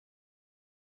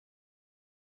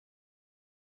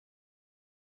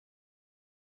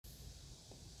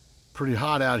pretty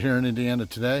hot out here in Indiana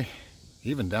today,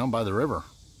 even down by the river.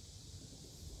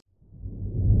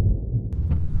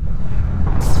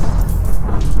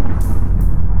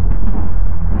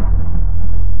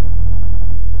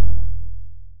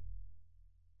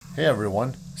 Hey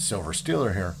everyone, Silver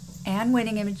Stealer here. And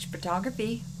Winning Image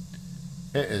Photography.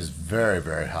 It is very,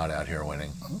 very hot out here,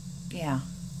 Winning. Yeah.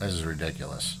 This is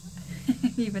ridiculous.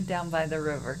 Even down by the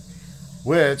river.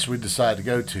 Which we decided to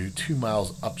go to 2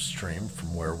 miles upstream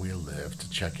from where we live to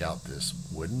check out this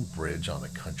wooden bridge on a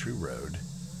country road.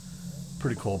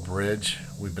 Pretty cool bridge.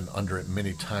 We've been under it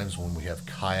many times when we have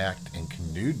kayaked and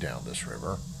canoed down this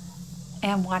river.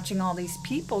 And watching all these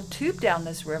people tube down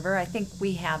this river, I think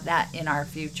we have that in our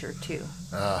future too.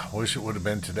 Wish it would have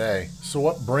been today. So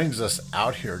what brings us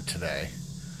out here today?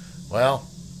 Well,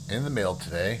 in the mail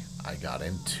today, I got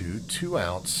into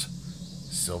 2-ounce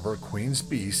silver Queen's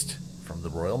Beast from the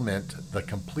Royal Mint, the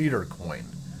completer coin.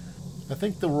 I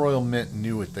think the Royal Mint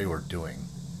knew what they were doing.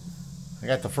 I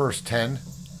got the first 10.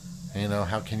 And, you know,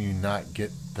 how can you not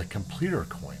get the completer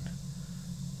coin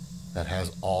that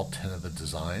has all 10 of the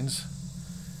designs?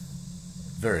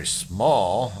 Very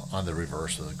small on the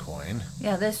reverse of the coin.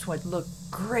 Yeah, this would look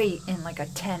great in like a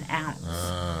 10-ounce.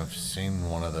 I've seen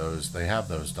one of those. They have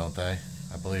those, don't they?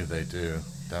 I believe they do.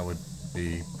 That would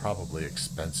be probably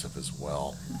expensive as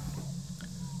well.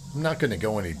 I'm not going to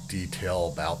go into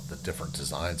detail about the different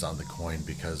designs on the coin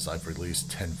because I've released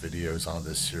 10 videos on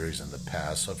this series in the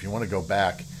past. So if you want to go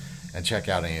back and check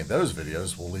out any of those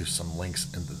videos, we'll leave some links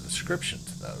in the description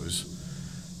to those.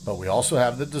 But we also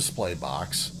have the display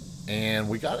box. And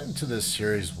we got into this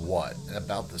series, what,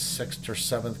 about the 6th or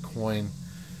 7th coin,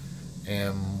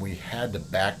 and we had to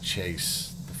back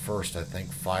chase the first, I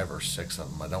think, 5 or 6 of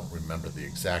them. I don't remember the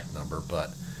exact number,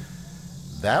 but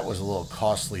that was a little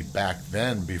costly back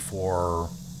then before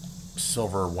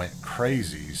silver went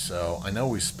crazy. So I know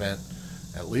we spent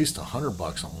at least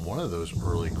 $100 on one of those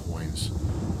early coins.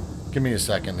 Give me a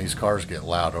second, these cars get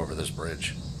loud over this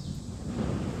bridge.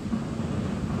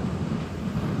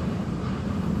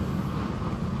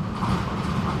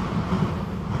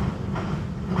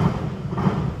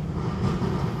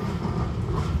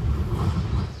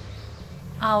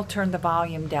 I'll turn the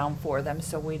volume down for them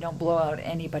so we don't blow out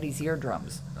anybody's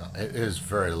eardrums. It is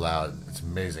very loud. It's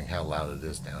amazing how loud it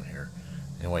is down here.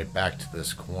 Anyway, back to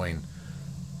this coin.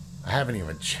 I haven't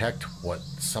even checked what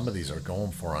some of these are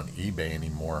going for on eBay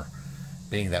anymore,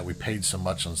 being that we paid so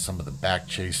much on some of the back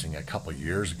chasing a couple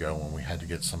years ago when we had to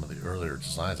get some of the earlier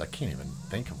designs. I can't even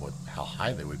think of how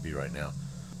high they would be right now.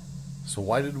 So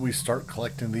why did we start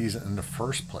collecting these in the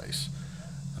first place?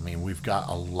 I mean, we've got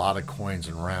a lot of coins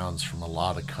and rounds from a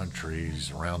lot of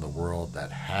countries around the world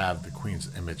that have the Queen's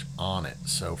image on it.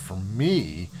 So for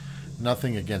me,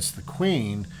 nothing against the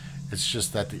Queen, it's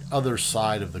just that the other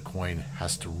side of the coin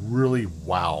has to really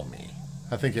wow me.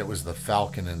 I think it was the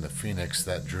Falcon and the Phoenix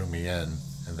that drew me in.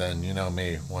 And then, you know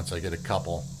me, once I get a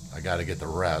couple, I got to get the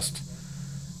rest.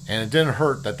 And it didn't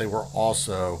hurt that they were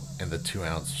also in the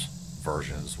 2-ounce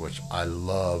versions, which I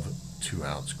love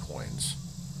 2-ounce coins.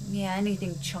 Yeah,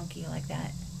 anything chunky like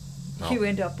that No. you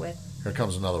end up with. Here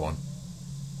comes another one.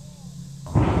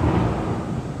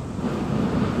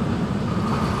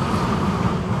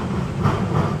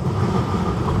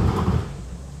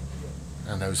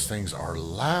 And those things are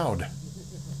loud.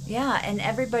 Yeah, and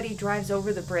everybody drives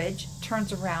over the bridge,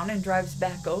 turns around and drives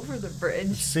back over the It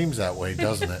bridge. seems that way,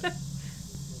 doesn't it?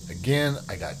 Again,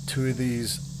 I got 2 of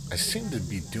these. I seem to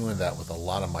be doing that with a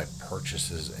lot of my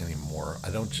purchases anymore.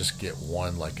 I don't just get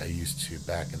one like I used to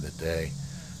back in the day.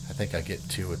 I think I get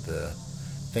 2 with the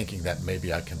thinking that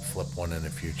maybe I can flip one in the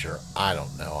future. I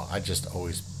don't know. I just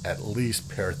always at least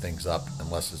pair things up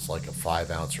unless it's like a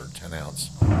 5-ounce or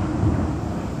 10-ounce.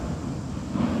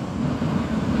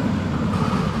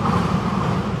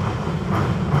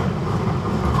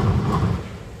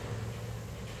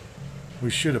 We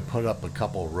should have put up a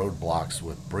couple roadblocks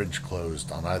with bridge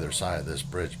closed on either side of this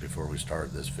bridge before we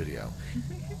started this video.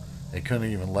 They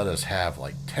couldn't even let us have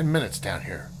like 10 minutes down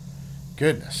here.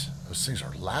 Goodness, those things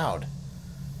are loud.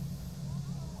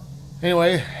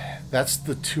 Anyway, that's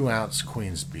the 2-ounce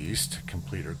Queen's Beast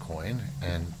completer coin.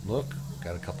 And look,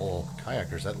 got a couple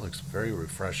kayakers. That looks very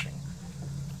refreshing.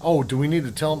 Oh, do we need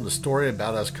to tell them the story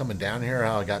about us coming down here,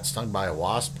 how I got stung by a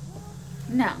wasp?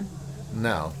 No.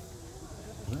 No.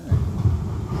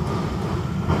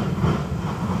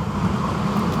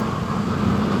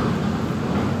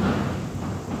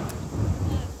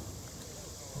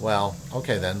 Well,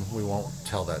 okay then, we won't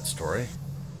tell that story.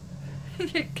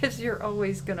 Because you're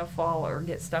always going to fall or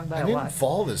get stung by a wasp. I didn't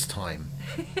fall this time.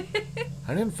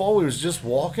 I didn't fall. We was just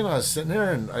walking. I was sitting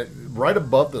there, and right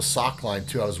above the sock line,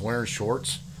 too, I was wearing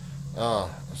shorts.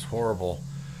 Oh, it's horrible.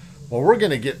 Well, we're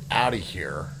going to get out of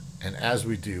here. And as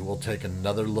we do, we'll take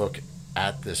another look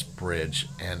at this bridge.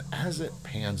 And as it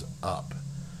pans up,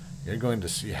 you're going to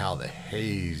see how the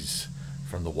haze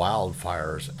from the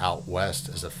wildfires out west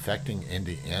is affecting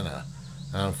Indiana.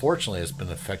 And unfortunately, it's been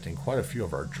affecting quite a few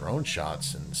of our drone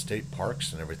shots in state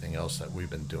parks and everything else that we've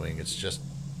been doing. It's just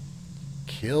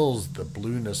kills the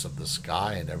blueness of the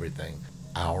sky and everything.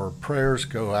 Our prayers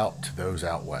go out to those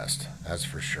out west, that's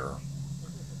for sure.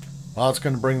 Well, it's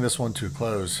going to bring this one to a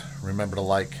close. Remember to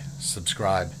like,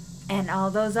 subscribe, And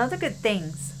all those other good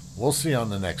things. We'll see you on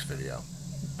the next video.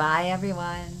 Bye,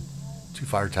 everyone. 2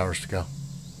 fire towers to go.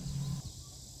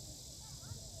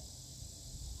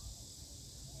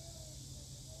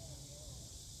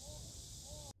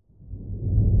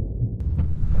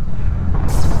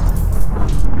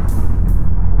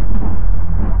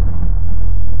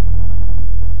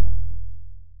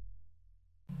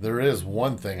 There is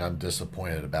one thing I'm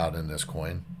disappointed about in this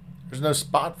coin. There's no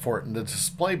spot for it in the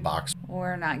display box.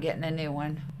 We're not getting a new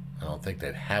one. I don't think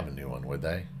they'd have a new one, would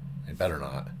they? They better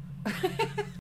not.